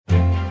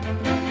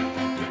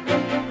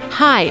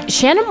Hi,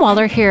 Shannon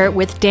Waller here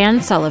with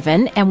Dan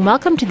Sullivan, and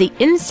welcome to the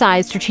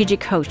Inside Strategic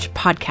Coach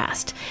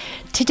podcast.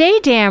 Today,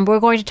 Dan,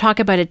 we're going to talk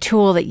about a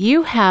tool that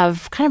you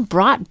have kind of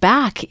brought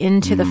back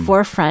into the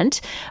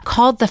forefront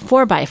called the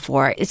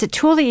 4x4. It's a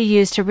tool that you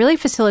use to really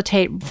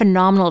facilitate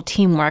phenomenal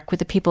teamwork with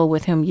the people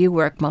with whom you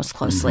work most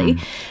closely.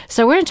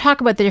 So we're going to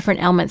talk about the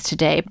different elements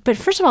today. But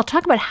first of all,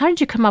 talk about how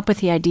did you come up with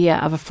the idea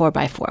of a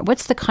 4x4?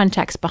 What's the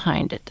context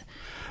behind it?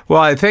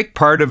 Well, I think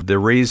part of the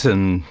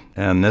reason,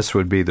 and this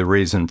would be the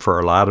reason for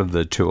a lot of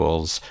the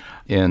tools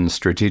in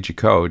Strategic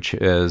Coach,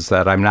 is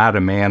that I'm not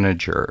a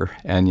manager,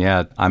 and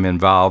yet I'm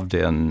involved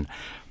in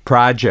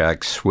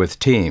projects with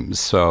teams.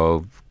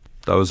 So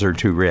those are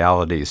two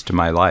realities to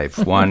my life.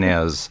 One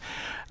is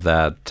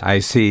that I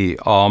see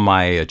all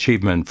my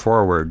achievement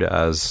forward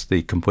as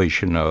the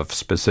completion of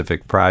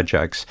specific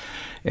projects.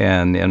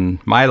 And in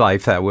my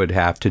life, that would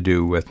have to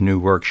do with new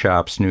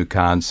workshops, new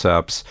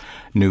concepts,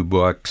 new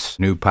books,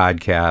 new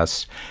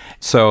podcasts.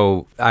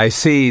 So I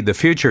see the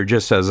future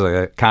just as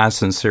a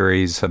constant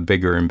series of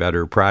bigger and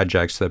better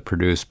projects that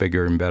produce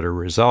bigger and better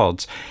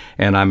results.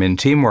 And I'm in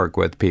teamwork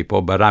with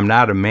people, but I'm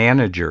not a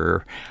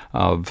manager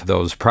of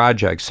those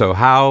projects. So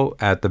how,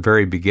 at the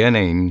very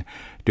beginning,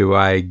 do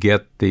I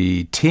get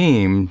the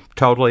team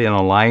totally in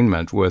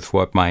alignment with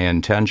what my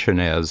intention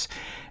is?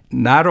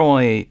 Not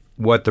only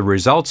what the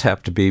results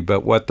have to be,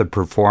 but what the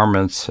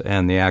performance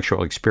and the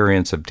actual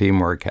experience of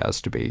teamwork has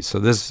to be. So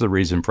this is the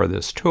reason for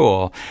this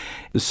tool.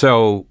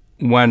 So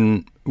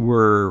when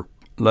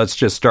let's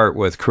just start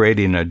with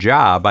creating a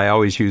job, I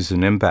always use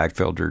an impact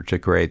filter to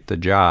create the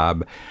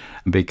job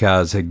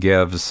because it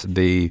gives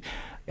the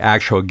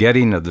actual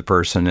getting of the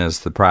person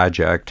as the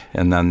project,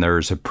 and then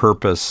there's a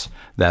purpose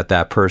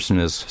that person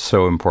is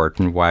so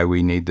important, why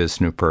we need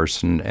this new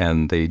person,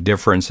 and the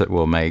difference it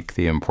will make,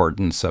 the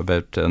importance of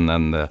it, and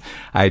then the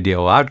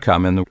ideal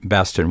outcome and the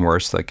best and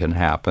worst that can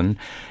happen.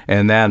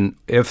 And then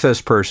if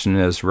this person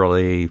is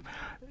really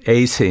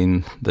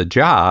acing the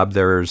job,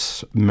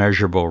 there's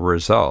measurable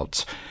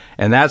results.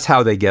 And that's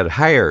how they get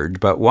hired.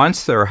 But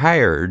once they're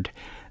hired,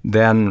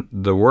 then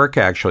the work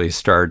actually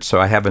starts. So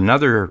I have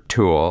another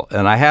tool,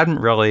 and I hadn't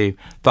really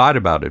thought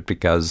about it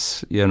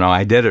because,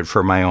 I did it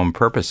for my own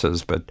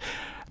purposes, but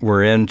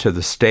we're into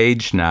the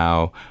stage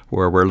now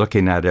where we're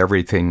looking at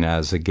everything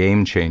as a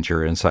game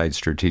changer inside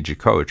Strategic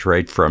Coach,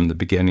 right from the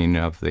beginning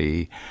of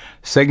the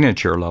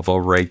signature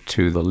level right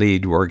to the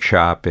lead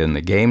workshop in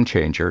the game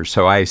changer.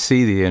 So I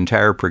see the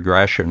entire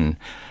progression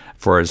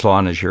for as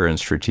long as you're in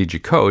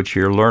Strategic Coach,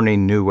 you're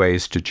learning new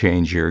ways to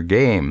change your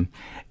game.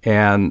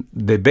 And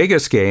the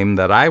biggest game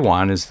that I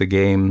want is the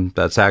game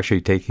that's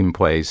actually taking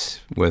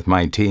place with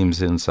my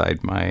teams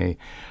inside my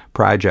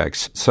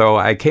projects. So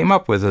I came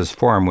up with this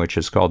form, which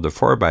is called the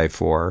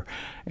 4x4,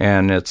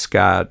 and it's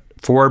got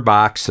 4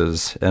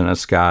 boxes, and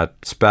it's got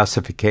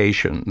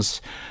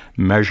specifications,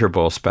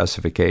 measurable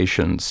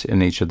specifications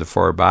in each of the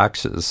 4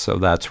 boxes. So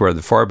that's where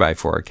the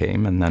 4x4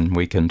 came, and then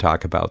we can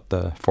talk about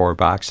the 4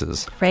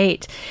 boxes.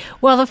 Great.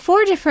 Well, the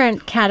 4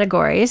 different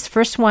categories.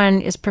 First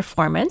one is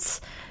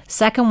performance.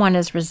 Second one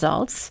is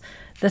results.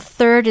 The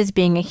third is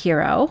being a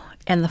hero.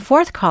 And the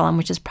fourth column,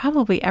 which is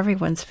probably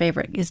everyone's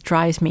favorite, is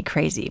drives me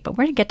crazy. But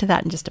we're going to get to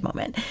that in just a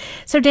moment.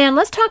 So, Dan,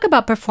 let's talk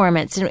about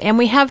performance. And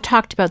we have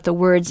talked about the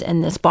words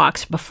in this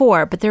box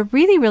before, but they're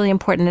really, really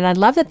important. And I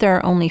love that there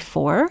are only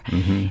 4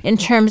 in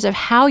terms of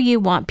how you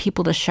want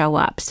people to show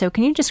up. So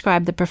can you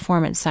describe the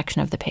performance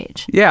section of the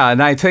page? Yeah,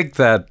 and I think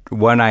that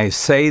when I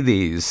say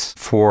these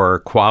 4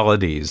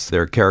 qualities,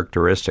 they're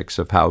characteristics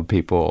of how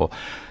people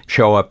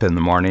show up in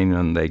the morning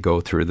and they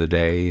go through the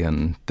day,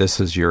 and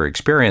this is your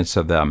experience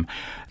of them.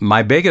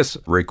 My biggest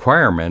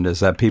requirement is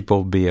that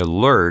people be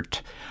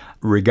alert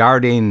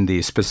regarding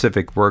the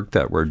specific work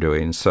that we're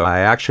doing. So I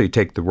actually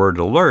take the word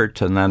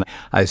alert and then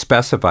I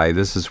specify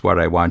this is what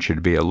I want you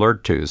to be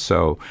alert to.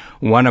 So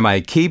one of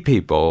my key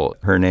people,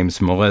 her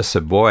name's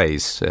Melissa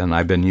Boyce, and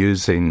I've been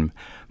using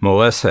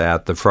Melissa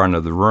at the front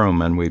of the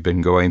room, and we've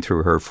been going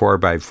through her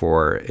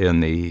 4x4 in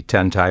the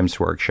 10 times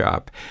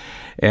workshop.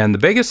 And the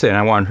biggest thing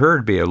I want her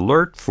to be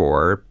alert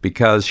for,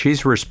 because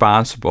she's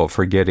responsible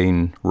for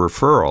getting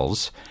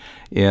referrals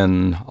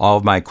in all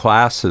of my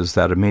classes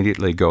that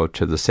immediately go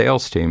to the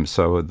sales team.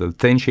 So the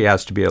thing she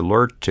has to be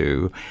alert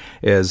to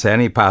is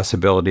any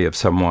possibility of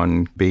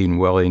someone being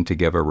willing to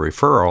give a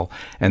referral,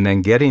 and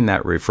then getting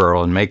that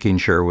referral and making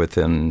sure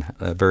within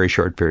a very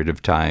short period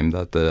of time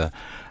that the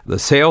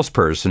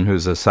salesperson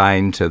who's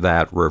assigned to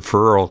that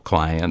referral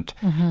client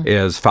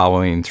is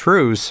following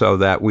through so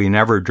that we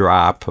never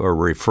drop a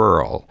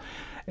referral.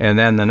 And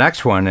then the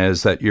next one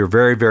is that you're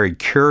very, very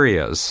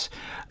curious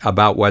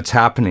about what's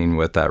happening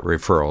with that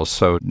referral.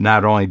 So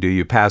not only do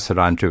you pass it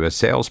on to a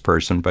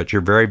salesperson, but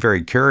you're very,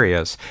 very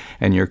curious,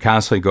 and you're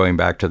constantly going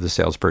back to the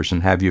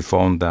salesperson. Have you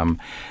phoned them?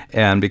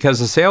 And because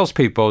the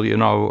salespeople,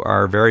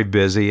 are very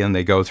busy and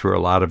they go through a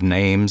lot of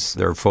names,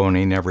 they're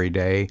phoning every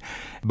day.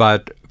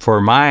 But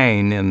for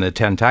mine in the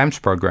 10 times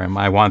program,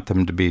 I want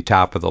them to be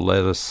top of the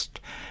list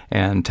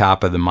and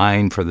top of the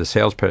mind for the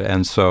sales.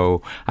 And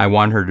so I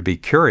want her to be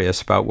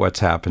curious about what's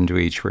happened to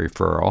each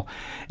referral.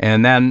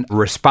 And then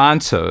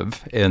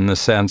responsive in the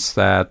sense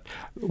that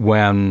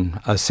when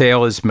a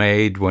sale is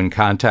made, when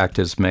contact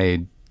is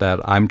made, that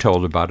I'm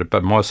told about it,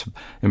 but most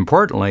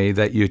importantly,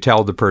 that you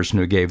tell the person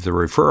who gave the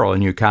referral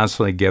and you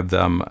constantly give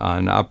them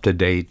an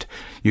up-to-date,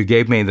 you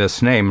gave me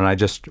this name and I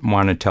just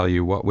want to tell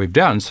you what we've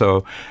done.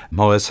 So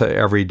Melissa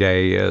every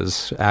day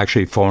is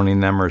actually phoning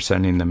them or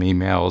sending them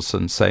emails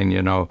and saying,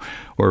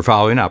 we're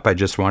following up. I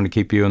just want to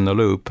keep you in the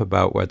loop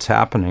about what's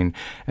happening.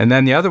 And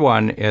then the other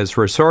one is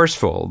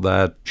resourceful,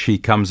 that she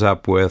comes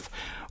up with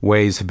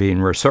ways of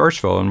being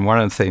resourceful. And one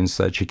of the things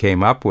that she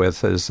came up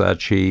with is that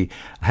she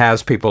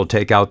has people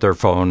take out their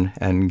phone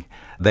and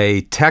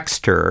they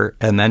text her,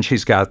 and then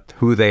she's got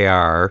who they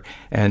are.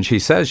 And she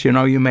says,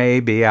 you may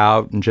be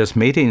out and just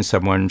meeting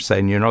someone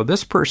saying,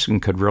 this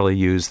person could really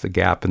use the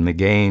gap in the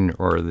gain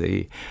or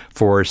the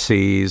 4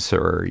 C's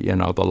or,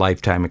 the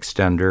lifetime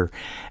extender.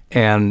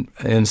 And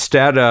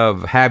instead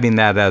of having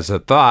that as a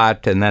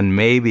thought, and then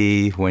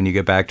maybe when you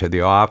get back to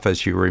the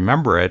office, you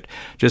remember it,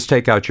 just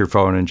take out your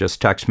phone and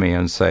just text me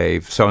and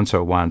say,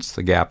 so-and-so wants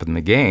the gap in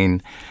the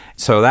gain.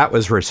 So that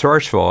was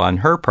resourceful on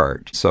her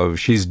part. So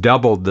she's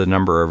doubled the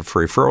number of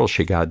referrals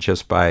she got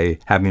just by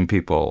having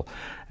people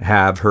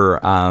have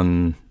her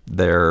on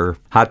their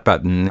hot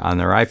button on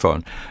their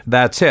iPhone.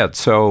 That's it.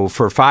 So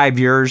for 5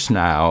 years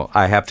now,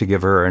 I have to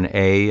give her an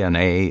A, an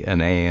A,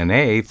 an A, an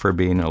A for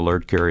being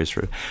alert, curious.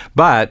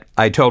 But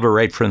I told her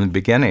right from the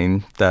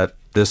beginning that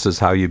this is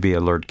how you be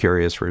alert,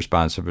 curious,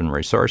 responsive, and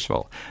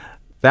resourceful.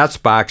 That's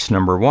box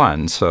number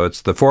 1. So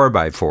it's the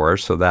 4x4.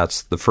 So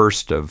that's the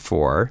first of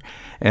 4.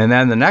 And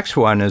then the next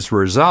one is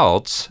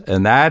results.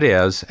 And that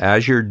is,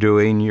 as you're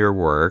doing your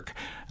work,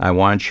 I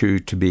want you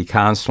to be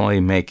constantly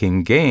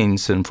making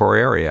gains in 4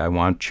 areas. I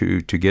want you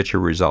to get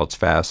your results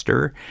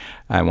faster.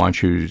 I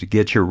want you to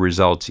get your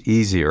results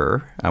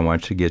easier. I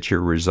want to get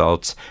your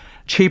results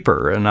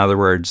cheaper. In other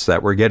words,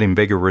 that we're getting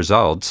bigger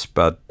results,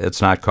 but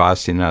it's not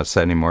costing us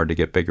anymore to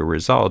get bigger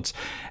results.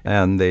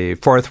 And the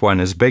fourth one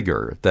is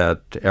bigger,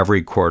 that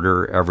every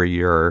quarter, every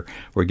year,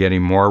 we're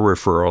getting more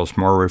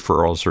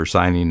referrals are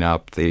signing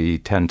up the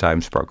 10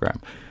 times program.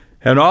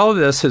 And all of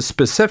this is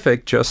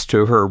specific just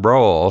to her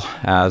role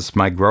as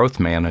my growth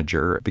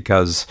manager,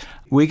 because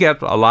we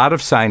get a lot of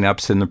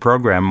signups in the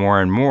program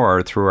more and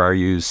more through our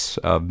use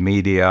of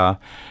media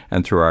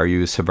and through our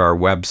use of our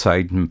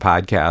website and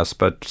podcasts.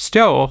 But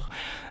still,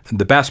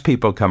 the best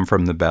people come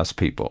from the best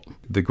people.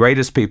 The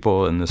greatest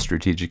people in the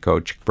Strategic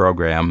Coach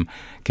program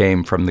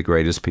came from the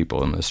greatest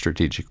people in the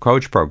Strategic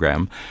Coach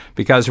program,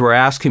 because we're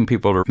asking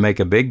people to make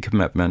a big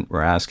commitment.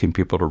 We're asking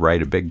people to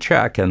write a big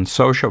check, and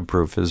social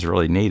proof is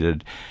really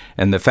needed.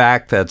 And the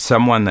fact that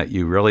someone that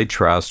you really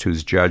trust,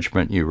 whose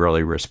judgment you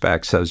really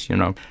respect, says,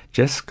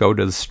 just go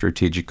to the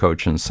Strategic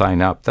Coach and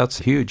sign up, that's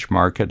huge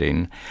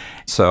marketing.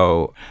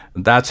 So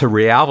that's a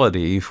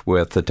reality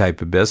with the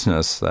type of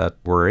business that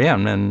we're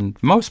in, and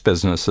most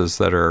businesses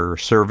that are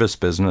service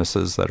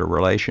businesses, that are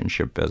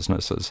relationship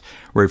businesses,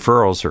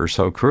 referrals are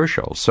so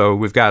crucial. So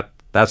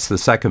that's the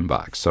second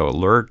box. So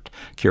alert,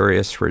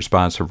 curious,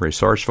 responsive,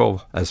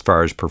 resourceful as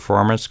far as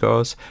performance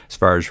goes, as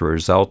far as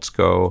results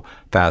go,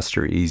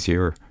 faster,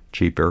 easier,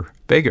 cheaper,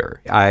 bigger.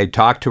 I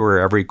talk to her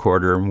every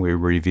quarter and we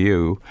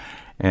review.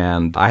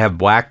 And I have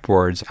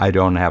blackboards. I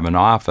don't have an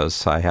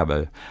office. I have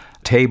a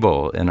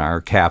table in our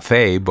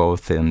cafe,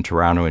 both in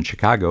Toronto and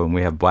Chicago, and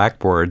we have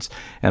blackboards,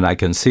 and I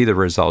can see the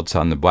results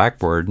on the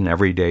blackboard, and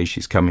every day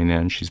she's coming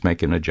in, she's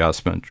making an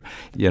adjustment.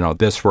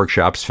 This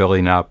workshop's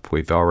filling up.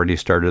 We've already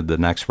started the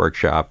next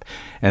workshop,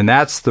 and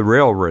that's the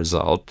real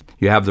result.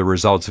 You have the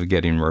results of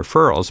getting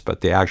referrals,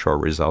 but the actual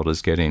result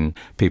is getting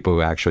people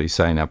who actually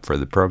sign up for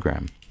the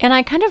program. And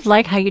I kind of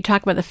like how you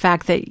talk about the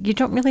fact that you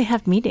don't really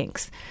have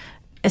meetings.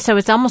 So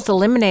it's almost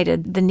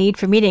eliminated the need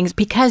for meetings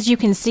because you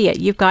can see it.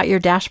 You've got your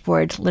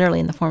dashboard literally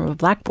in the form of a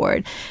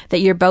blackboard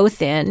that you're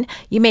both in.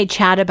 You may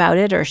chat about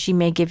it, or she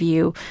may give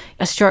you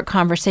a short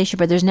conversation,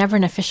 but there's never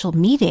an official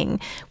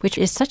meeting, which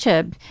is such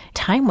a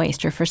time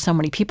waster for so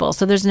many people.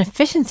 So there's an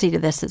efficiency to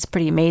this that's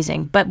pretty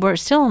amazing, but we're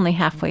still only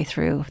halfway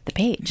through the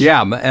page.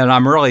 Yeah, and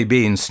I'm really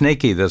being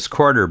sneaky this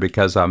quarter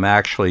because I'm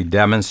actually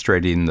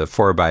demonstrating the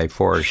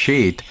 4x4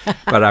 sheet,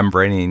 but I'm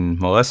bringing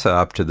Melissa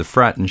up to the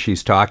front, and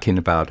she's talking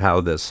about how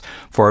this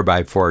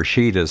 4x4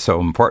 sheet is so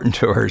important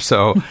to her.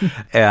 So,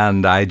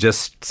 and I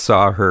just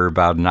saw her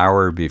about an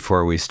hour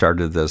before we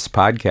started this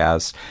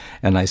podcast,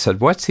 and I said,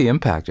 "What's the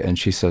impact?" And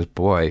she says,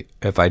 "Boy,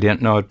 if I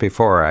didn't know it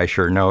before, I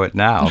sure know it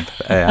now."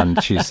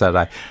 And she said,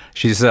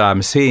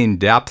 I'm seeing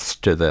depths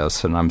to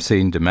this, and I'm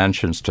seeing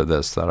dimensions to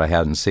this that I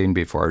hadn't seen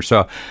before.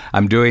 So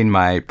I'm doing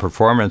my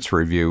performance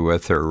review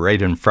with her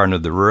right in front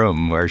of the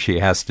room, where she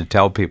has to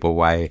tell people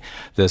why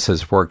this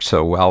has worked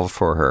so well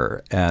for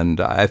her.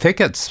 And I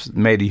think it's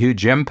made a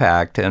huge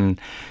impact. And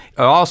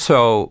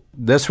Also,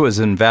 this was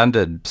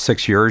invented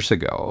 6 years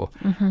ago,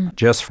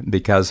 just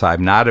because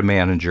I'm not a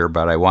manager,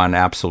 but I want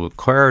absolute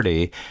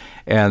clarity.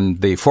 And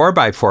the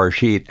 4x4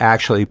 sheet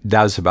actually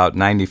does about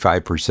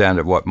 95%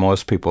 of what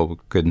most people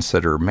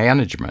consider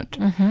management.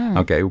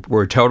 Okay,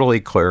 we're totally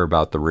clear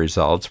about the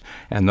results,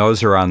 and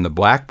those are on the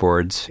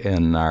blackboards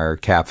in our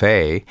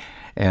cafe.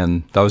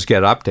 And those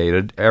get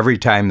updated. Every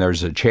time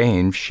there's a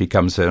change, she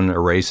comes in,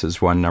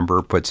 erases one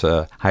number, puts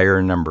a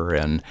higher number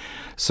in.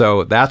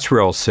 So that's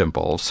real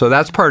simple. So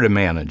that's part of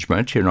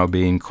management,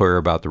 being clear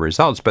about the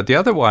results. But the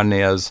other one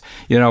is,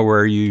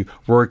 where you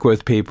work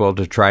with people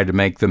to try to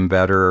make them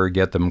better or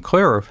get them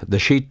clearer. The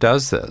sheet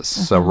does this.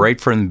 So right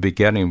from the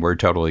beginning, we're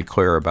totally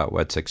clear about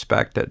what's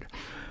expected.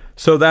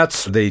 So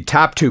that's the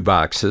top 2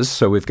 boxes.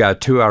 So we've got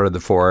 2 out of the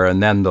 4.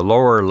 And then the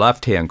lower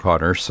left-hand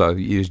corner, so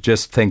you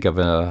just think of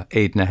an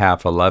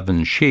 8.5,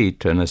 11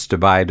 sheet, and it's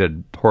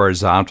divided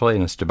horizontally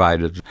and it's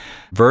divided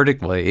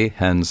vertically.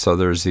 And so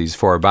there's these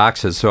 4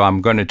 boxes. So I'm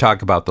going to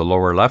talk about the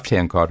lower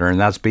left-hand corner, and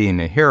that's being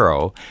a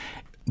hero.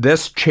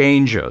 This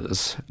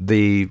changes.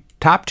 The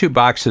top 2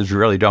 boxes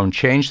really don't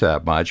change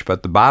that much,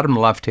 but the bottom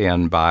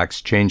left-hand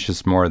box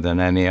changes more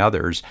than any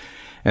others.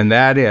 And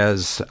that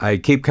is, I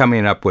keep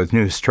coming up with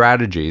new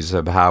strategies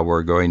of how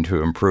we're going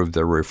to improve the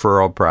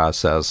referral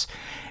process.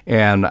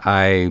 And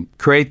I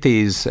create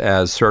these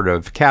as sort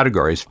of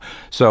categories.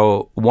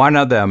 So one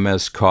of them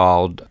is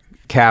called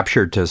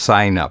capture to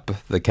sign up,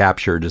 the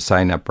capture to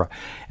sign up.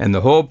 And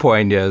the whole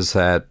point is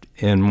that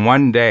in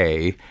one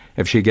day,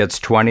 if she gets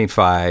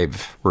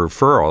 25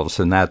 referrals,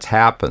 and that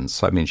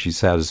happens, I mean, she's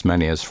had as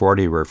many as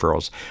 40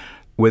 referrals,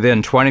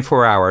 within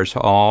 24 hours,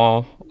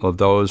 all of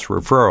those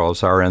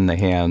referrals are in the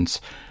hands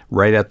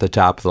right at the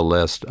top of the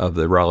list of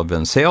the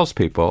relevant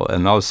salespeople.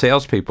 And those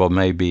salespeople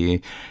may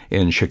be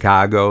in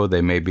Chicago,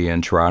 they may be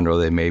in Toronto,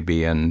 they may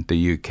be in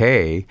the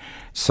UK.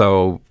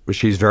 So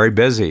she's very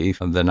busy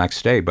the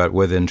next day, but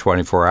within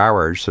 24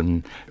 hours.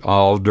 And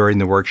all during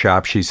the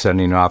workshop, she's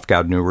sending off,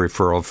 got a new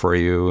referral for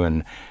you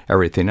and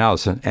everything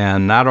else.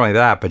 And not only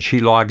that, but she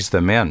logs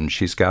them in.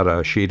 She's got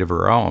a sheet of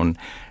her own,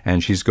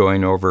 and she's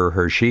going over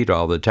her sheet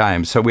all the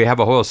time. So we have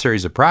a whole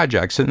series of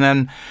projects. And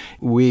then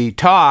we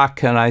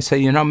talk, and I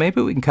say,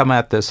 maybe we can come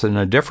at this in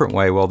a different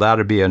way. Well,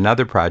 that'll be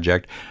another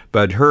project.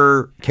 But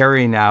her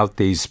carrying out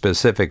these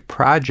specific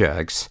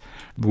projects,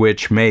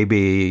 which may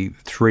be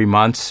 3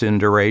 months in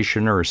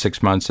duration or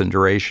 6 months in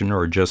duration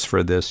or just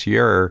for this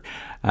year.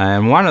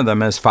 And one of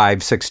them is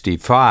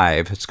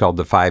 565. It's called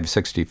the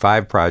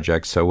 565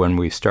 Project. So when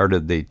we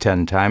started the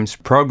 10 Times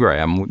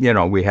program,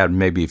 we had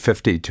maybe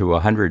 50 to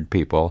 100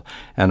 people.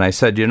 And I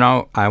said,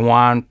 I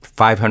want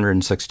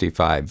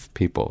 565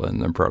 people in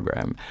the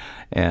program.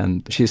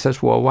 And she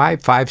says, well, why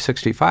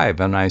 565?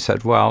 And I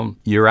said, well,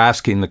 you're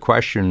asking the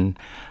question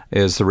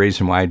is the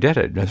reason why I did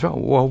it. And I said,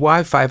 well,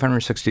 why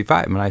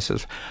 565? And I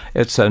says,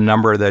 it's a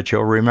number that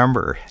you'll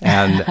remember.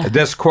 And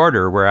this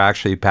quarter, we're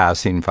actually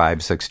passing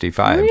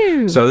 565.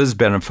 Woo. So this has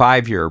been a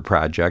 5-year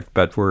project,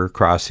 but we're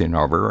crossing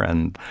over.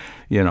 And,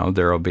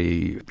 there'll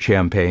be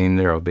champagne,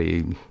 there'll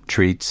be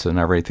treats and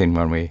everything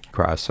when we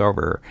cross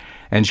over.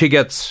 And she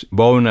gets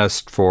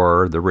bonused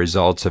for the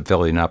results of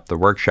filling up the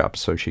workshop,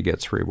 so she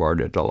gets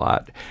rewarded a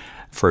lot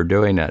for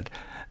doing it.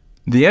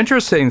 The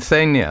interesting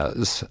thing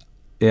is,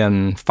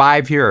 in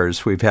 5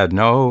 years, we've had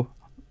no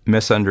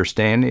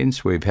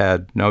misunderstandings. We've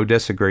had no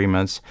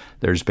disagreements.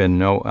 There's been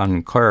no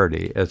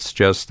unclarity. It's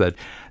just that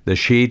the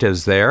sheet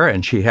is there,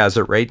 and she has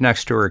it right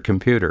next to her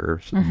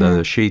computer,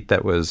 the sheet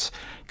that was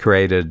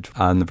created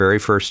on the very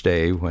first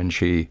day when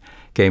she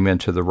came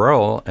into the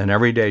role. And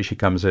every day she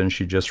comes in,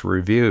 she just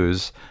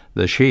reviews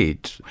the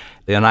sheet.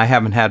 And I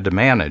haven't had to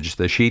manage.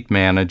 The sheet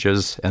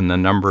manages, and the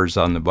numbers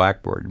on the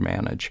blackboard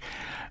manage.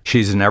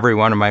 She's in every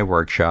one of my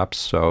workshops,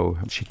 so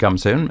she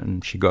comes in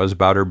and she goes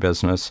about her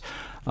business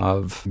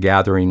of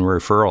gathering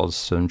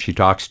referrals, and she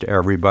talks to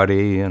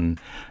everybody. And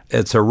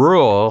it's a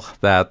rule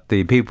that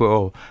the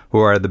people who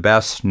are the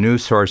best new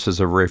sources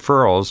of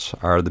referrals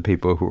are the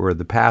people who are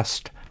the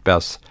past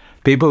best.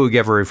 People who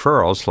give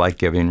referrals like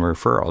giving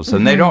referrals,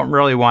 and they don't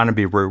really want to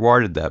be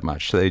rewarded that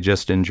much. They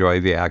just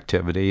enjoy the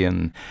activity.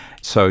 And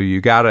so you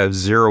got to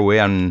zero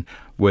in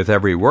with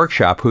every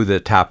workshop who the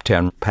top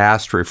 10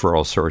 past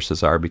referral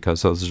sources are,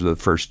 because those are the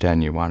first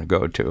 10 you want to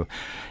go to.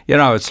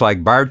 It's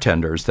like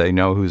bartenders. They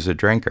know who's a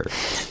drinker.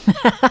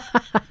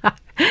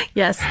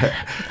 Yes.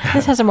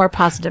 This has a more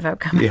positive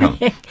outcome.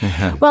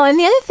 Yeah. Well, and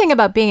the other thing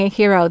about being a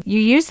hero, you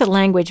use the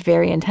language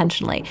very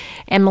intentionally.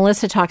 And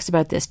Melissa talks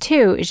about this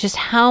too, is just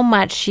how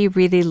much she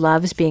really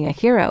loves being a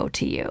hero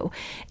to you.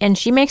 And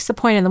she makes the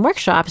point in the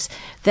workshops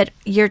that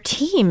your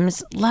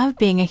teams love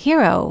being a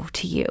hero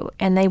to you.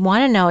 And they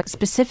want to know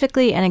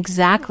specifically and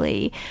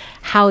exactly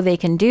how they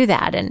can do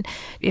that. And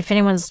if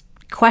anyone's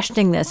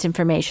questioning this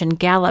information,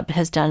 Gallup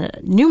has done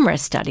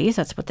numerous studies.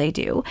 That's what they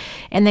do.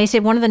 And they say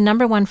one of the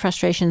number one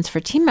frustrations for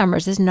team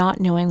members is not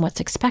knowing what's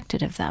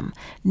expected of them,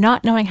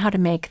 not knowing how to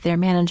make their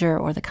manager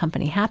or the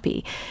company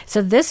happy.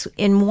 So this,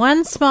 in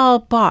one small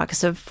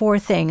box of 4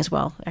 things,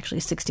 well,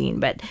 actually 16,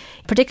 but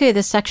particularly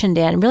this section,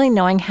 Dan, really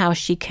knowing how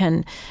she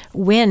can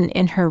win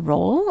in her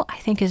role, I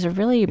think is a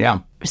really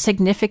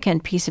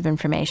significant piece of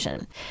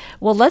information.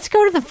 Well, let's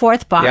go to the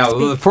 4th box. Yeah,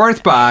 well, the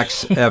 4th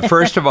box,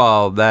 first of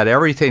all, that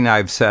everything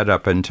I've said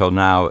up until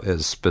now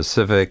is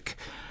specific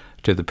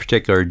to the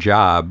particular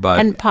job.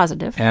 And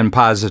positive.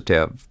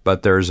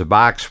 But there's a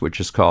box which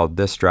is called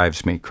This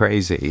Drives Me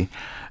Crazy.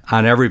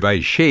 On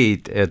everybody's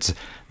sheet, it's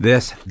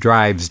This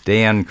Drives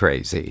Dan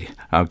Crazy.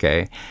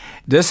 Okay?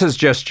 This is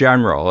just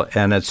general,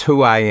 and it's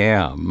who I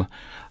am.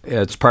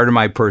 It's part of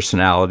my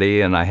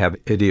personality, and I have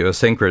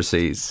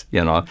idiosyncrasies,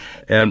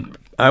 and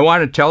I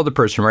want to tell the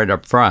person right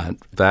up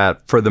front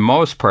that for the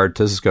most part,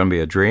 this is going to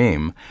be a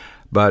dream.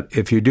 But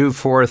if you do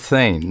 4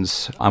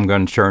 things, I'm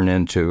going to turn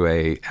into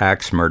a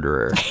axe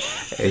murderer.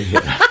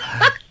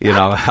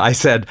 I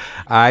said,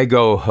 I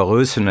go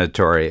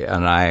hallucinatory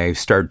and I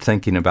start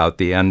thinking about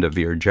the end of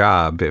your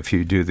job if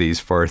you do these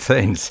 4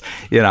 things,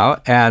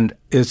 And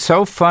it's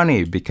so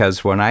funny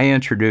because when I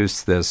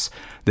introduce this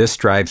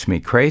drives me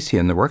crazy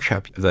in the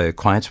workshop, the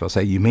clients will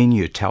say, you mean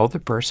you tell the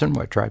person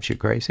what drives you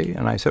crazy?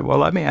 And I said, well,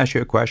 let me ask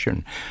you a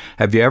question.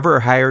 Have you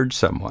ever hired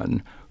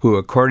someone who,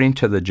 according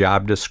to the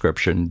job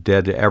description,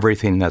 did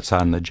everything that's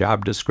on the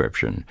job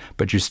description,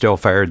 but you still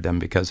fired them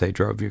because they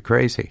drove you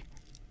crazy?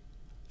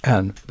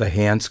 And the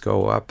hands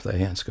go up.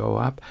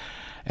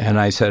 And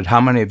I said, how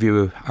many of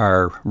you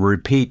are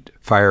repeat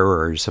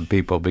firers of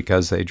people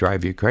because they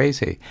drive you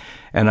crazy?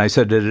 And I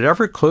said, did it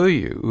ever clue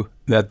you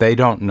that they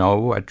don't know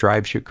what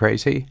drives you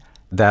crazy,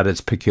 that it's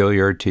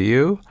peculiar to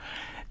you?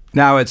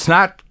 Now, it's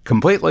not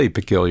completely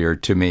peculiar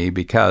to me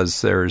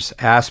because there's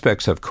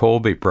aspects of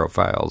Kolbe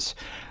profiles,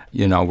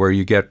 where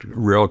you get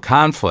real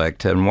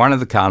conflict. And one of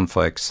the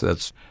conflicts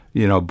that's,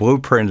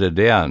 blueprinted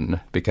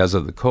in because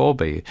of the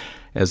Kolbe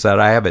is that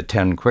I have a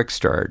 10 quick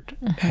start.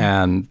 Mm-hmm.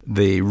 And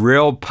the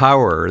real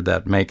power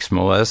that makes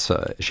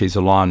Melissa, she's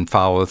a long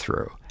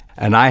follow-through.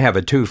 And I have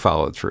a 2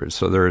 follow-through.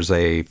 So there's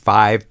a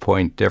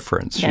 5-point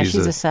difference. Yeah,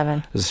 she's a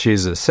 7.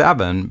 She's a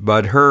 7,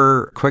 but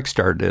her quick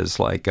start is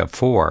like a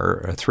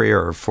 4, a 3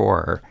 or a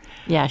 4.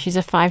 Yeah, she's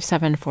a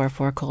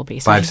 5-7-4-4 Kolbe.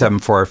 So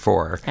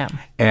 5-7-4-4. Yeah.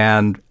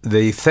 And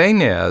the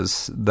thing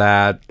is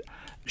that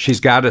she's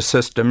got a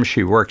system,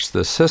 she works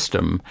the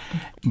system,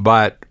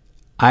 but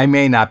I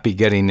may not be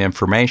getting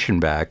information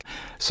back.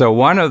 So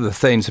one of the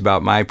things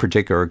about my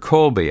particular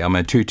Kolbe, I'm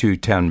a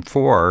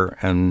 2-2-10-4,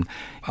 and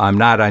I'm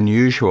not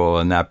unusual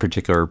in that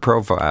particular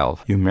profile.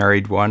 You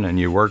married one and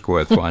you work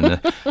with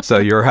one. So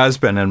your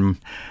husband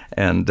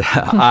and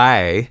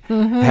I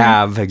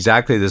have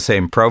exactly the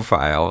same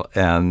profile,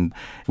 and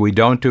we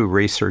don't do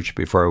research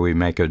before we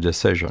make a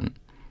decision.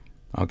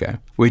 Okay.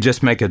 We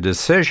just make a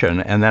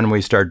decision, and then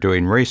we start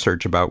doing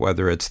research about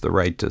whether it's the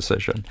right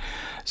decision.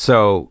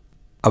 So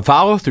a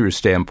follow-through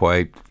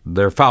standpoint,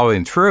 they're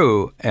following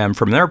through, and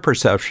from their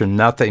perception,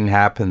 nothing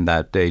happened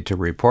that day to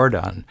report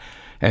on.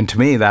 And to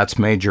me, that's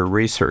major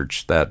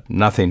research, that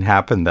nothing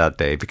happened that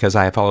day, because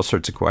I have all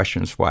sorts of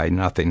questions why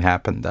nothing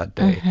happened that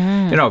day.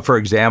 Mm-hmm. For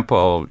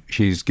example,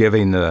 she's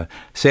giving the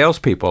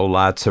salespeople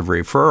lots of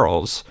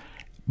referrals,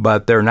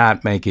 but they're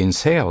not making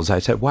sales. I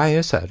said, why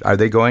is that? Are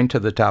they going to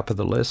the top of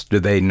the list? Do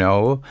they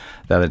know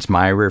that it's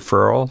my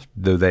referral?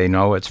 Do they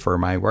know it's for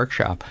my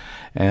workshop?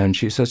 And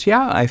she says,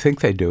 yeah, I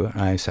think they do.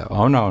 And I said,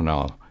 oh,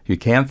 no. You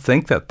can't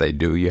think that they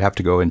do. You have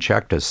to go and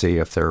check to see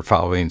if they're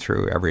following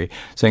through every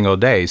single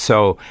day.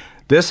 So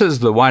this is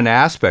the one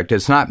aspect.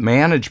 It's not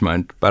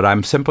management, but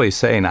I'm simply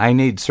saying I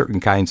need certain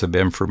kinds of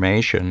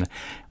information,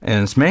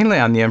 and it's mainly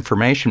on the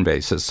information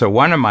basis. So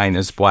one of mine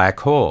is black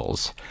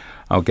holes.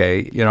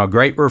 Okay,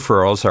 great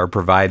referrals are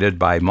provided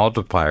by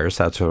multipliers.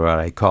 That's what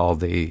I call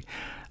the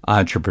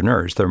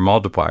entrepreneurs. They're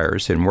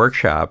multipliers in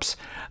workshops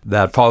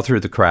that fall through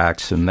the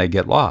cracks and they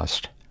get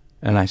lost.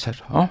 And I said,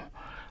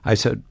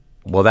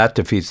 well, that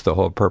defeats the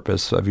whole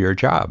purpose of your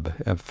job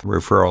if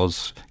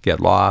referrals get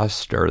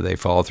lost or they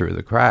fall through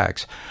the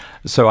cracks.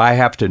 So I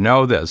have to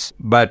know this.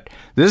 But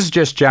this is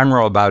just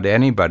general about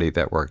anybody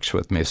that works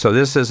with me. So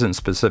this isn't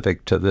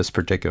specific to this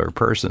particular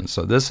person.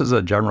 So this is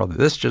a general,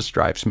 this just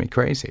drives me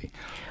crazy.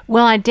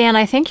 Well, Dan,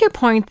 I think your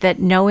point that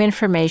no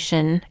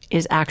information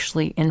is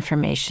actually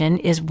information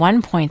is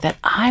one point that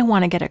I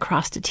want to get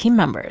across to team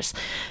members.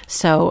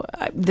 So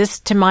this,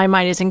 to my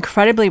mind, is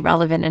incredibly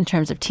relevant in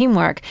terms of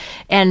teamwork.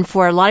 And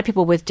for a lot of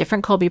people with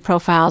different Kolbe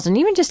profiles and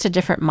even just a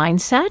different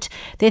mindset,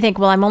 they think,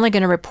 well, I'm only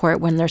going to report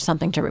when there's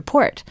something to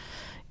report.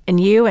 and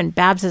you and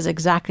Babs is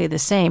exactly the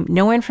same.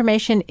 No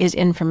information is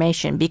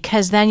information,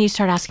 because then you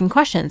start asking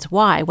questions.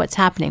 Why? What's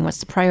happening? What's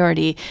the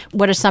priority?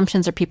 What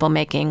assumptions are people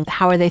making?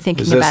 How are they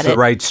thinking about it? Is this the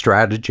right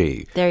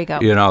strategy? There you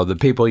go. The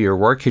people you're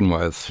working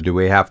with, do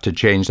we have to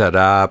change that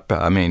up?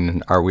 I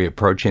mean, are we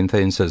approaching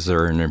things? Is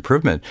there an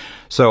improvement?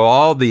 So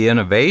all the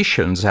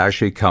innovations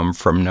actually come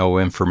from no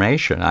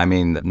information. I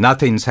mean,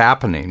 nothing's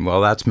happening.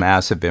 Well, that's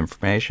massive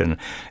information.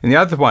 And the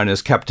other one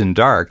is kept in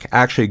dark.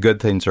 Actually, good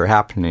things are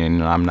happening,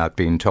 and I'm not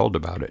being told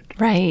about it.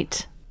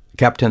 Right.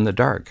 Kept in the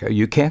dark.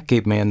 You can't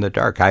keep me in the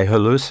dark. I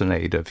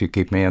hallucinate if you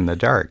keep me in the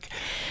dark.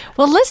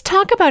 Well, let's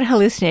talk about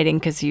hallucinating,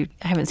 because you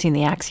haven't seen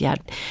the acts yet.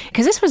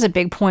 Because this was a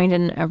big point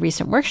in a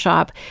recent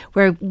workshop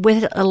where,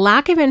 with a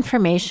lack of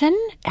information,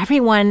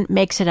 everyone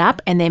makes it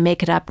up, and they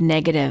make it up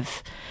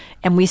negative.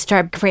 And we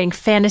start creating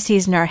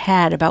fantasies in our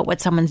head about what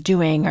someone's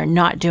doing or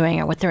not doing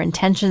or what their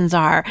intentions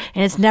are,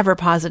 and it's never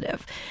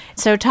positive.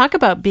 So talk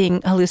about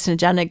being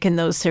hallucinogenic in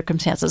those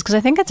circumstances, because I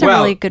think that's a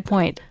really good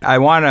point. I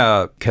want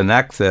to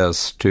connect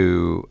this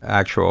to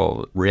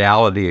actual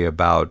reality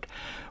about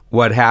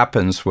what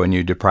happens when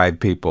you deprive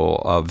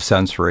people of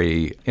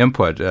sensory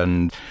input,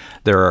 and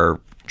there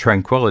are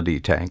tranquility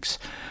tanks.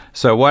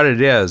 So what it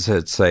is,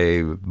 it's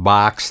a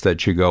box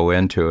that you go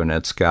into, and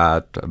it's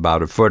got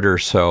about a foot or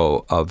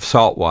so of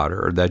salt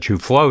water that you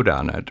float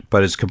on it,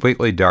 but it's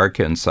completely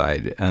dark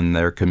inside, and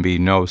there can be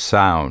no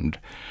sound.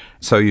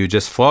 So you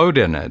just float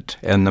in it,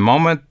 and the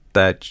moment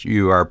that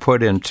you are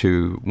put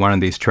into one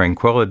of these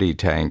tranquility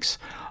tanks,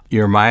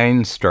 your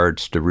mind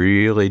starts to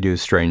really do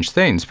strange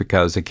things,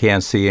 because it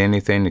can't see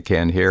anything, it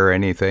can't hear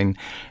anything,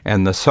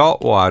 and the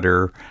salt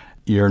water,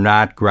 you're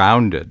not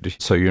grounded,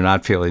 so you're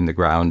not feeling the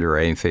ground or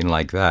anything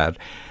like that.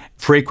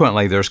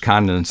 Frequently, there's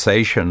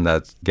condensation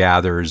that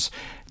gathers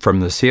from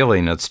the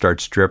ceiling that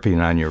starts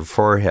dripping on your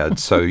forehead,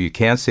 so you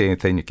can't see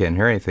anything, you can't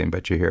hear anything,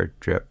 but you hear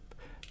drip,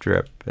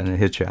 drip, and it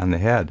hits you on the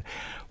head.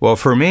 Well,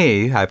 for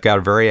me, I've got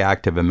a very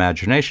active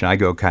imagination. I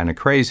go kind of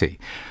crazy.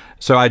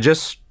 So I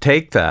just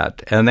take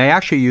that, and they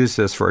actually use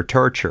this for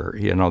torture.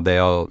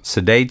 They'll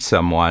sedate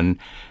someone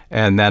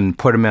and then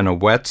put them in a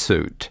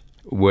wetsuit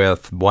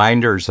with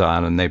blinders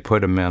on, and they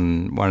put them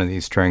in one of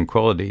these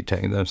tranquility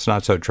tanks. It's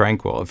not so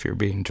tranquil if you're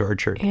being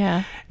tortured.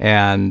 Yeah.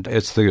 And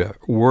it's the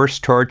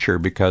worst torture,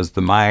 because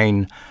the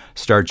mind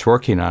starts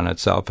working on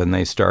itself and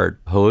they start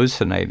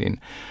hallucinating.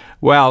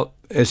 Well,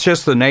 it's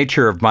just the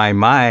nature of my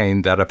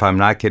mind that if I'm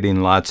not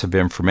getting lots of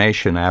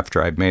information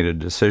after I've made a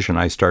decision,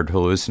 I start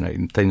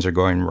hallucinating. Things are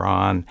going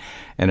wrong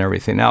and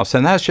everything else.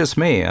 And that's just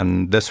me.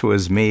 And this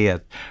was me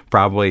at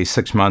probably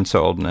 6 months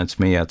old, and it's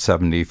me at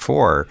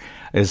 74.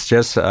 It's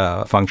just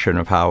a function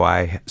of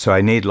so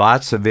I need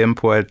lots of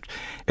input.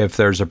 If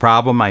there's a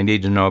problem, I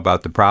need to know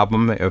about the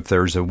problem. If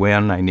there's a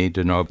win, I need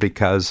to know,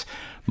 because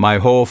my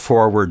whole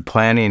forward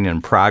planning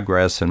and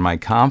progress and my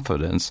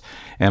confidence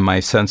and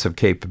my sense of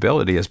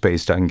capability is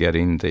based on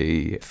getting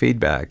the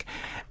feedback.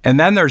 And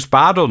then there's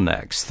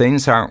bottlenecks.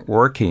 Things aren't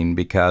working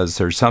because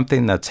there's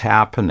something that's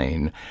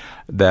happening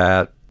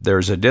that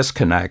there's a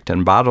disconnect,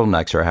 and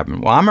bottlenecks are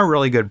happening. Well, I'm a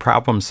really good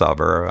problem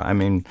solver. I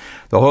mean,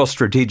 the whole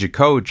strategic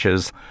coach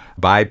is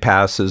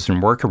bypasses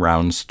and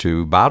workarounds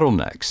to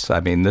bottlenecks. I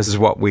mean, this is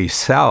what we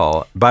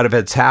sell. But if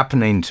it's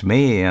happening to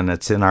me and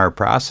it's in our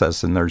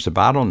process and there's a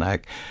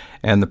bottleneck,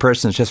 and the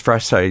person's just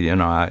frustrated,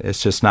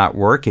 it's just not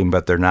working,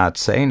 but they're not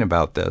saying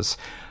about this,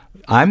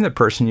 I'm the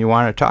person you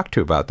want to talk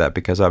to about that,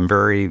 because I'm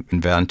very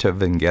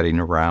inventive in getting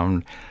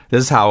around.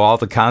 This is how all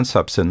the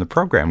concepts in the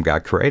program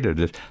got created.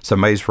 If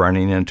somebody's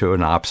running into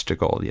an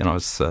obstacle,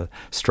 it's a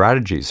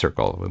strategy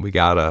circle. We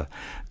got a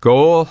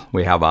goal,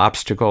 we have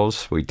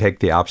obstacles, we take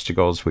the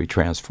obstacles, we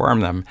transform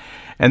them.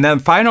 And then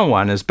the final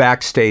one is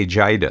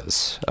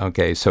backstageitis.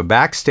 Okay, so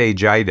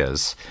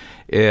backstageitis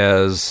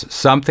is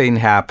something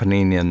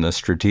happening in the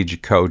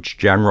strategic coach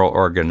general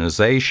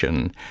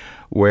organization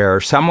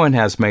where someone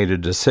has made a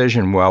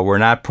decision, well, we're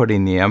not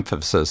putting the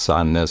emphasis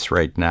on this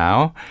right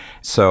now.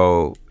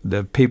 So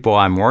the people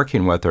I'm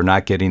working with are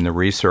not getting the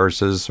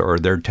resources, or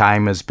their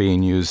time is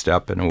being used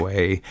up in a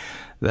way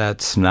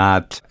that's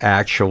not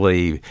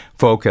actually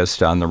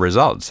focused on the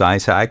results. I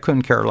say, I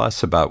couldn't care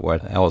less about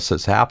what else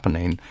is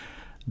happening.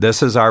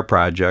 This is our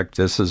project.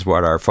 This is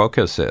what our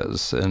focus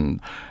is.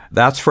 And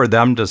that's for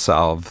them to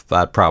solve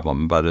that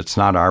problem, but it's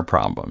not our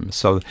problem.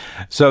 So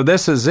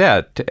this is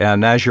it.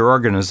 And as your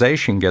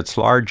organization gets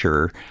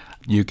larger,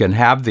 you can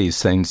have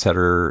these things that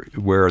are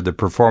where the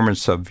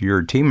performance of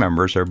your team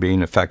members are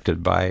being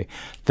affected by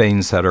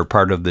things that are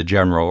part of the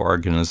general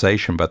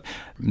organization, but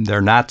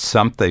they're not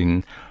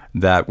something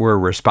that we're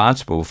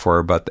responsible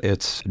for, but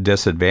it's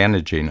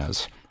disadvantaging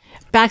us.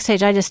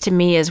 Backstageitis to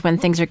me is when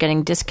things are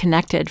getting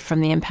disconnected from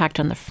the impact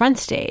on the front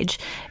stage,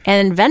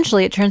 and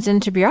eventually it turns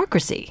into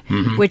bureaucracy,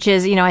 which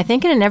is, I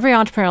think in every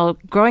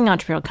growing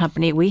entrepreneurial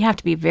company, we have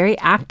to be very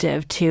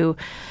active to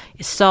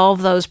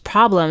solve those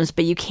problems,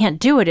 but you can't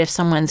do it if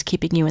someone's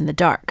keeping you in the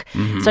dark.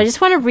 So I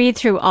just want to read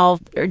through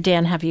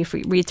Dan, have you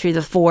read through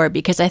the 4,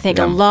 because I think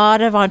a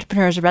lot of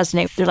entrepreneurs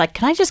resonate. They're like,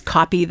 can I just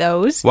copy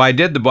those? Well, I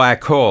did the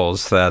black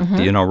holes that,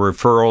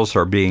 referrals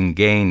are being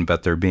gained,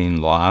 but they're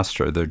being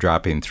lost or they're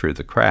dropping through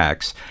the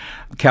cracks.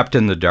 Kept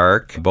in the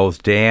dark,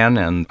 both Dan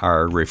and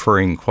our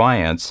referring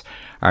clients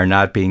are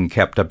not being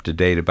kept up to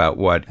date about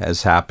what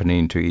is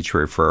happening to each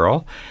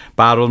referral.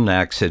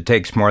 Bottlenecks, it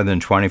takes more than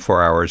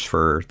 24 hours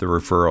for the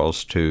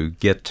referrals to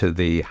get to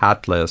the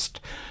hot list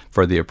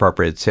for the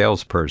appropriate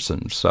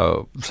salesperson.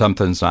 So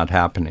something's not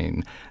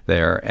happening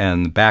there.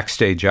 And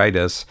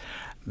backstage-itis,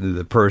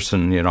 the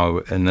person,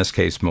 in this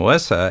case,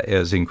 Melissa,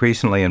 is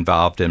increasingly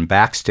involved in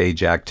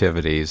backstage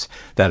activities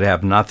that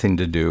have nothing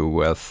to do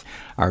with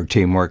our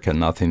teamwork and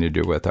nothing to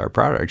do with our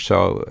product.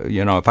 So,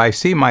 if I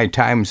see my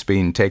times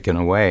being taken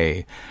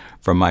away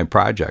from my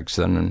projects,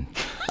 then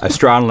a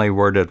strongly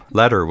worded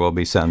letter will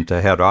be sent to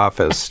head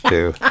office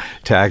to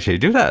actually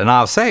do that. And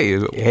I'll say,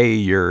 hey,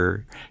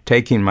 you're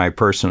taking my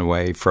person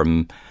away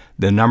from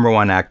the number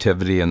one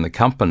activity in the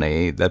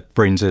company that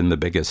brings in the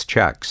biggest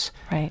checks.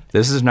 Right.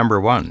 This is number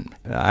one.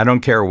 I don't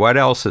care what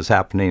else is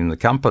happening in the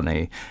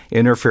company.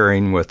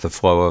 Interfering with the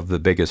flow of the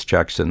biggest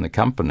checks in the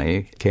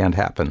company can't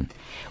happen.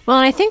 Well,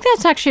 and I think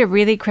that's actually a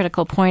really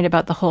critical point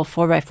about the whole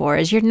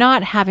 4x4 is you're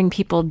not having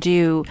people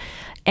do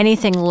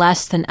anything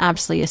less than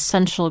absolutely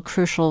essential,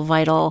 crucial,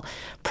 vital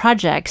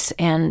projects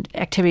and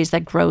activities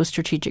that grow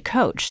Strategic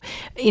Coach.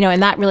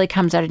 And that really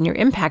comes out in your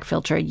impact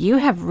filter. You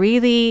have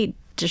really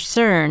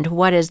discerned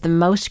what is the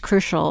most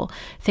crucial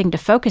thing to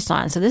focus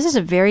on. So this is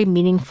a very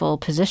meaningful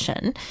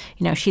position.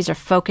 She's a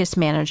focus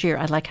manager.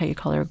 I like how you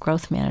call her a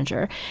growth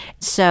manager.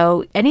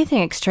 So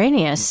anything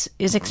extraneous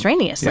is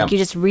extraneous. Yeah. Like, you're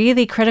just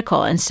really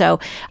critical. And so,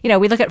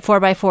 we look at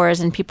 4x4s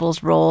and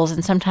people's roles,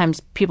 and sometimes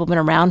people have been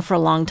around for a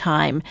long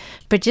time.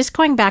 But just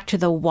going back to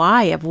the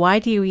why of why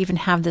do you even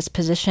have this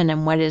position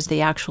and what is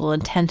the actual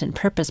intent and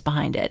purpose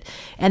behind it?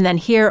 And then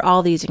here are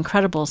all these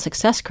incredible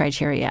success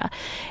criteria.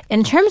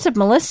 In terms of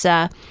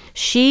Melissa,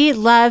 she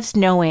loves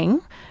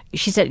knowing.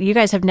 She said, you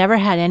guys have never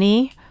had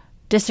any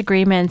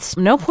disagreements,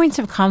 no points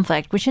of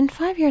conflict, which in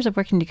 5 years of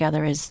working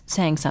together is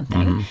saying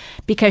something,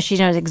 because she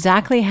knows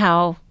exactly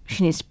how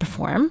she needs to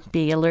perform,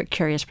 be alert,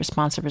 curious,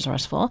 responsive,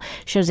 resourceful.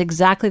 She knows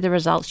exactly the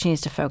results she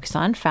needs to focus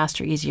on,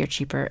 faster, easier,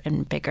 cheaper,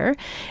 and bigger.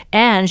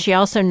 And she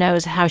also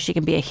knows how she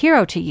can be a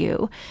hero to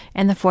you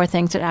and the 4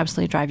 things that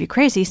absolutely drive you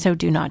crazy, so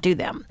do not do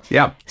them.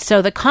 Yeah.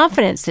 So the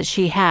confidence that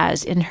she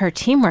has in her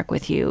teamwork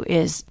with you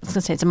is, I was going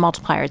to say it's a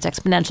multiplier, it's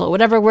exponential,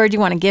 whatever word you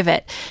want to give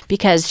it,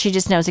 because she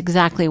just knows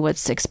exactly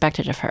what's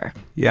expected of her.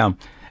 Yeah.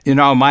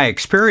 My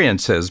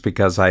experience is,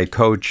 because I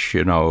coach,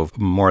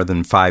 more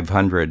than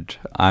 500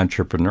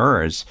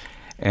 entrepreneurs,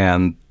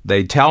 and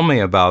they tell me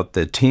about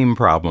the team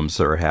problems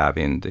they're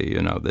having,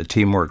 the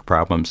teamwork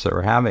problems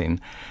they're having.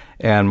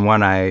 And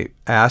when I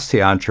ask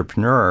the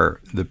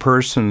entrepreneur, the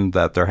person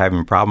that they're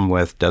having a problem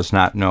with does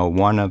not know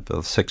one of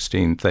the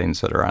 16 things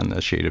that are on the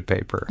sheet of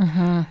paper.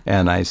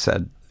 And I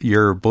said,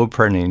 you're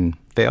blueprinting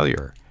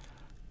failure.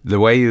 The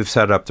way you've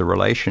set up the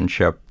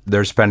relationship,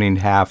 they're spending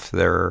half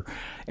their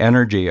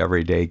energy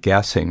every day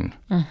guessing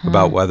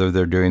about whether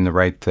they're doing the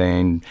right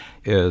thing.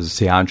 Is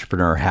the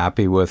entrepreneur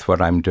happy with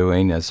what I'm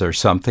doing? Is there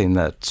something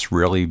that's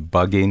really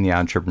bugging the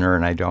entrepreneur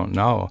and I don't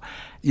know?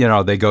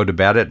 They go to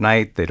bed at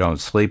night, they don't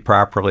sleep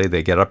properly,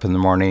 they get up in the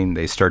morning,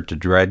 they start to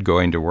dread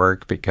going to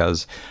work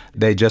because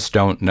they just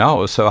don't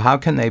know. So how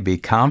can they be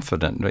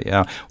confident?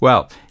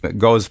 Well, it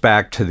goes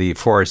back to the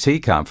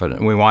 4C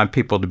confident. We want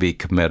people to be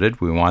committed,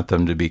 we want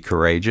them to be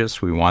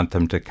courageous, we want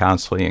them to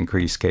constantly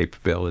increase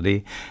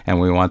capability,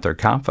 and we want their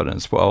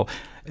confidence. Well,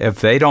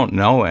 if they don't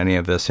know any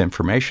of this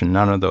information,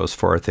 none of those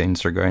 4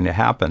 things are going to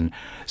happen.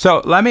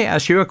 So let me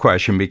ask you a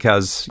question,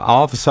 because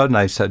all of a sudden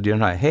I said,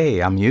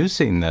 hey, I'm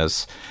using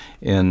this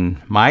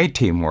in my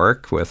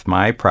teamwork with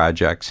my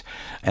projects.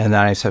 And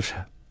then I said,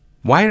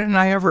 why didn't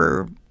I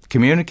ever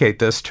communicate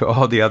this to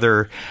all the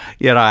other,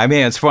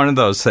 it's one of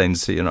those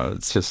things,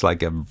 it's just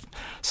like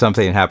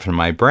something happened in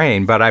my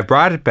brain. But I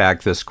brought it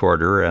back this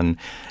quarter, and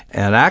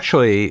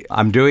actually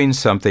I'm doing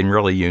something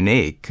really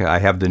unique. I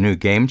have the new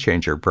Game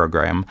Changer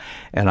program,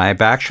 and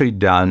I've actually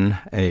done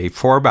a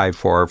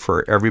 4x4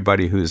 for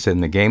everybody who's in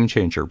the Game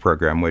Changer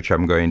program, which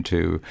I'm going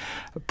to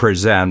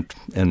present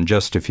in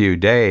just a few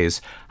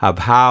days, of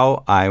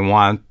how I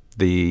want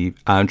the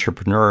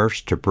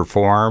entrepreneurs to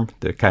perform,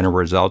 the kind of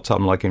results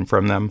I'm looking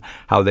from them,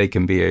 how they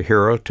can be a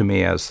hero to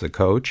me as the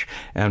coach,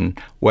 and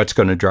what's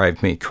going to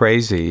drive me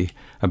crazy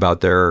about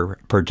their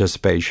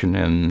participation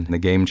in the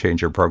Game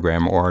Changer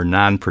program or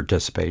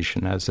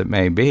non-participation, as it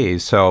may be.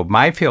 So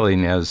my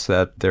feeling is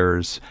that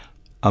there's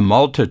a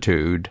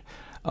multitude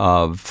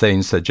of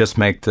things that just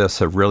make this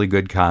a really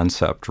good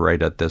concept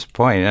right at this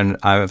point. And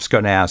I was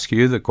going to ask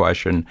you the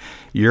question,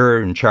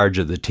 you're in charge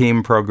of the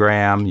team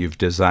program, you've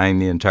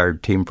designed the entire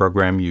team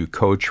program, you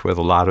coach with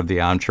a lot of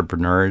the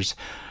entrepreneurs,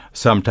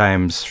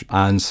 sometimes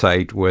on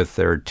site with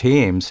their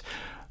teams.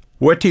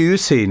 What do you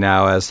see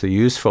now as the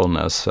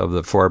usefulness of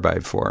the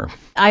 4x4?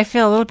 I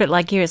feel a little bit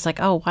like you. It's like,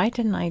 oh, why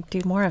didn't I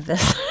do more of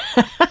this?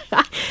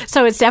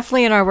 So it's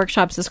definitely in our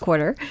workshops this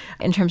quarter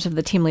in terms of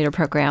the team leader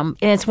program.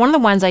 And it's one of the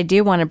ones I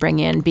do want to bring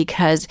in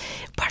because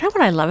part of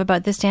what I love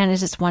about this, Dan,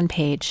 is it's one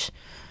page.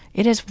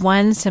 It is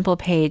one simple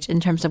page in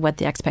terms of what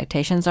the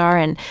expectations are.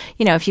 And,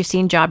 you know, if you've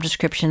seen job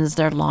descriptions,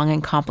 they're long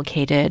and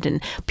complicated, and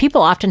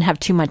people often have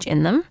too much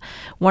in them.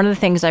 One of the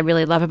things I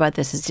really love about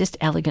this is just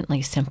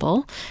elegantly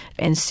simple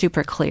and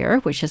super clear,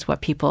 which is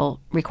what people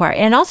require.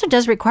 And it also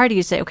does require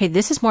you to say, okay,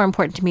 this is more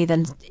important to me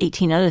than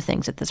 18 other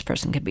things that this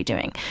person could be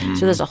doing. Mm-hmm.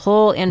 So there's a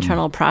whole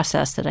internal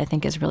process that I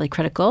think is really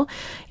critical.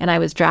 And I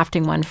was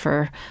drafting one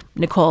for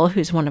Nicole,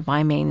 who's one of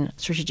my main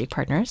strategic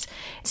partners.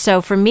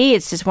 So for me,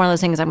 it's just one of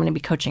those things. I'm going to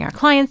be coaching our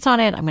clients on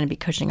it. I'm going to be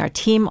coaching our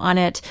team on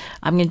it.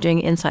 I'm going to be doing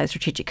Inside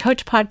Strategic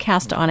Coach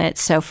podcast on it.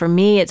 So for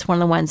me, it's one of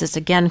the ones that's,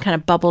 again, kind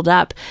of bubbled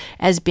up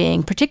as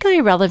being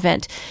particularly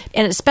relevant.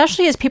 And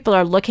especially as people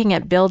are looking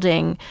at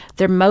building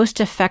their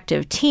most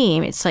effective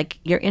team, it's like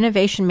your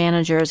innovation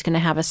manager is going to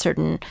have a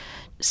certain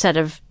set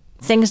of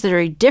things that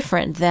are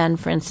different than,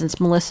 for instance,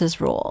 Melissa's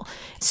role.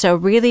 So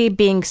really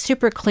being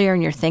super clear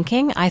in your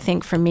thinking, I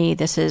think for me,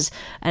 this is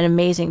an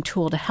amazing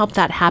tool to help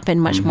that happen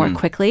much more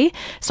quickly.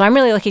 So I'm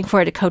really looking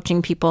forward to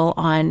coaching people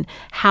on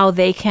how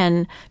they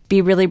can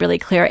be really, really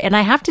clear. And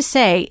I have to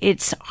say,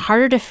 it's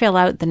harder to fill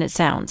out than it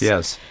sounds.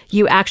 Yes.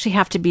 You actually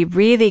have to be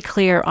really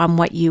clear on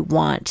what you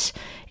want.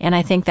 And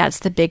I think that's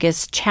the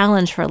biggest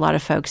challenge for a lot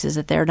of folks is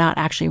that they're not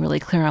actually really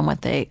clear on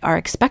what they are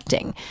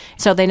expecting.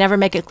 So they never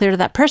make it clear to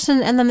that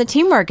person, and then the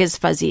teamwork is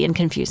fuzzy and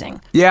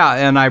confusing. Yeah,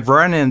 and I've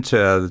run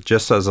into,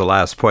 just as a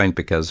last point,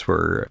 because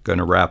we're going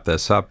to wrap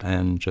this up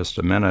in just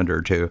a minute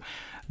or two,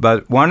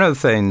 but one of the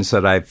things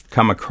that I've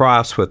come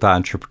across with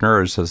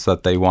entrepreneurs is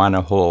that they want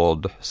to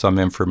hold some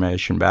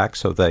information back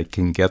so they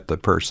can get the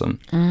person.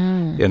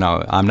 You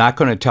know, I'm not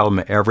going to tell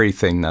them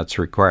everything that's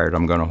required.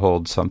 I'm going to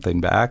hold something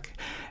back.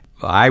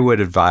 I would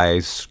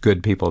advise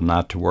good people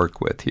not to work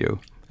with you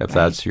if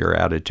that's your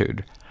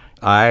attitude.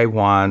 I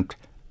want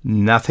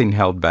nothing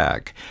held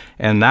back.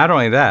 And not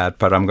only that,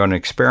 but I'm going to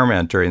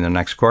experiment during the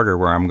next quarter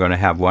where I'm going to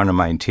have one of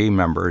my team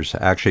members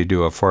actually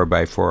do a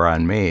 4x4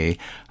 on me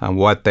on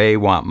what they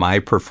want my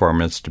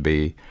performance to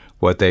be,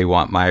 what they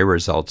want my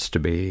results to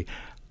be,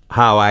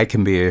 how I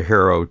can be a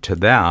hero to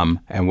them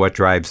and what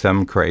drives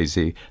them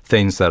crazy,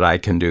 things that I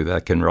can do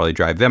that can really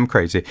drive them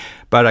crazy.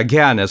 But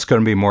again, it's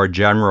going to be more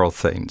general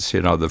things.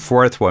 You know, the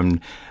fourth one,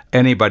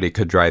 anybody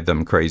could drive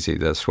them crazy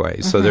this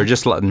way. So they're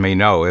just letting me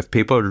know if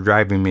people are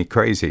driving me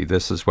crazy,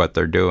 this is what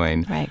they're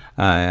doing. Right.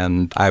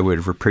 And I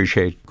would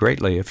appreciate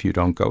greatly if you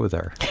don't go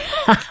there.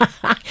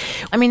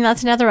 I mean,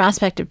 that's another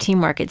aspect of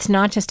teamwork. It's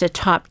not just a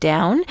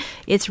top-down.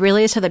 It's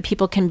really so that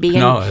people can be...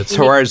 No, it's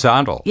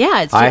horizontal.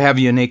 Yeah. I have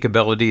unique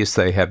abilities.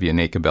 They have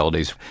unique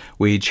abilities.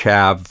 We each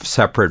have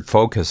separate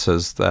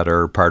focuses that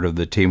are part of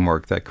the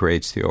teamwork that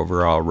creates the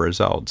overall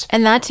results.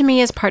 And that, to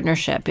me, is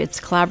partnership. It's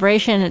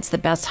collaboration. It's the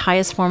best,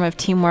 highest form of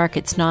teamwork.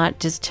 It's not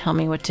just tell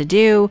me what to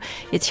do.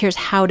 It's here's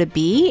how to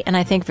be. And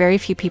I think very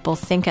few people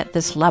think at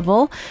this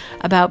level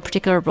about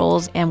particular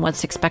roles and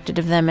what's expected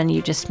of them. And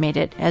you just made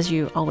it, as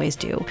you always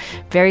do,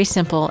 very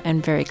simple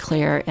and very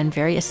clear and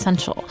very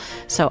essential.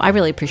 So I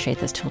really appreciate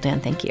this tool,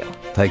 Dan. Thank you.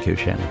 Thank you,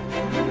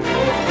 Shannon.